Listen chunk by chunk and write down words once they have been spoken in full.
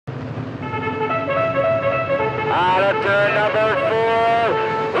turn number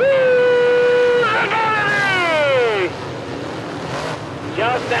 4. Woo!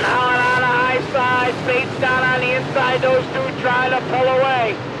 Justin Holland on the high side, Bates down on the inside. Those two trying to pull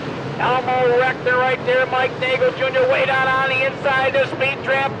away. Elmo Rector right there, Mike Nagel Jr. way down on the inside. The speed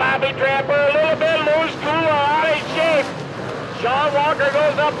trap, Bobby Trapper a little bit loose, cooler out of shape. Sean Walker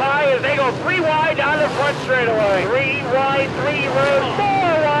goes up high as they go 3 wide down the front straightaway. 3 wide, 3 road, 4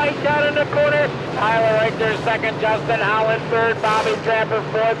 wide down in the corner. Tyler right there second, Justin Holland third, Bobby Trapper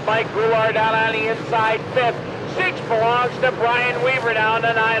fourth, Mike Gruar down on the inside fifth. 6 belongs to Brian Weaver down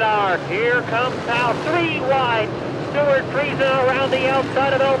to 9R. Here comes now 3 wide. Stuart Friesen around the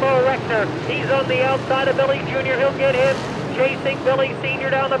outside of Elmo Rector. He's on the outside of Billy Jr. He'll get him. Chasing Billy Sr.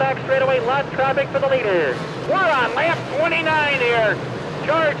 down the back straightaway. Lot of traffic for the leader. We're on lap 29 here.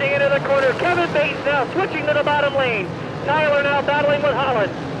 Charging into the corner. Kevin Bates now switching to the bottom lane. Tyler now battling with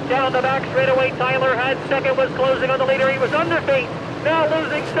Holland. Down the back straightaway, Tyler had second, was closing on the leader. He was under Bates. Now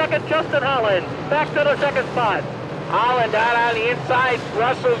losing second, Justin Holland. Back to the second spot. Holland down on the inside.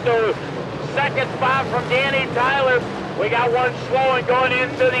 Russell's to second spot from Danny Tyler. We got one slow and going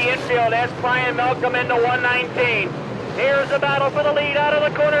into the infield. That's Brian Malcolm into 119. Here's the battle for the lead out of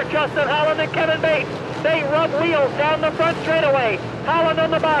the corner. Justin Holland and Kevin Bates. They rub wheels down the front straightaway. Holland on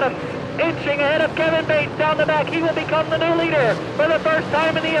the bottom, inching ahead of Kevin Bates down the back. He will become the new leader for the first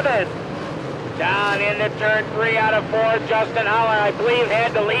time in the event. Down into turn 3 out of 4. Justin Holland, I believe,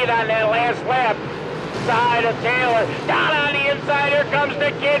 had the lead on that last lap. Side of Taylor. Down on the inside, here comes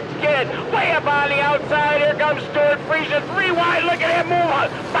the kid. Way up on the outside, here comes Stuart Friesen. 3 wide, look at him move.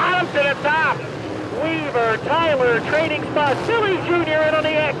 Bottom to the top. Weaver, Tyler, trading spots. Billy Jr. in on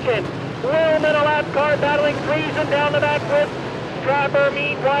the action. Wilm in a lap car battling Friesen down the back with Trapper.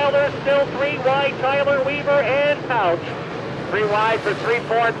 Meanwhile, there's still 3 wide. Tyler, Weaver, and Pouch. 3 wide for 3,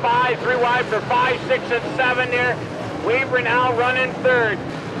 4, and 5. 3 wide for 5, 6, and 7 there. Weaver now running third.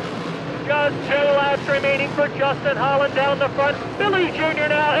 Just 2 laps remaining for Justin Holland down the front. Billy Jr.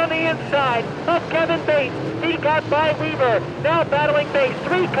 now on the inside of Kevin Bates. He got by Weaver. Now battling Bates.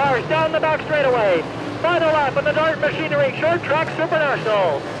 3 cars down the back straightaway. Final lap of the Dart Machinery Short Track Super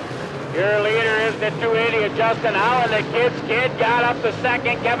Nationals. Your leader is the 280 of Justin Holland. The kid's kid got up to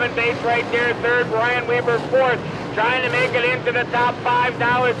second. Kevin Bates right there third. Brian Weaver fourth. Trying to make it into the top 5.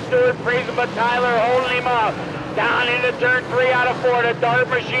 Now it's Stuart Friesen, but Tyler holding him up. Down into turn 3 out of 4. The Dart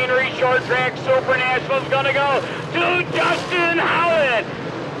Machinery Short Track Super Nationals gonna go to Justin Holland.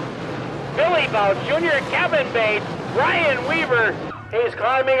 Billy Bouch Jr., Kevin Bates, Brian Weaver. He's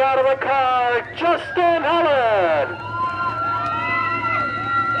climbing out of the car. Justin Holland.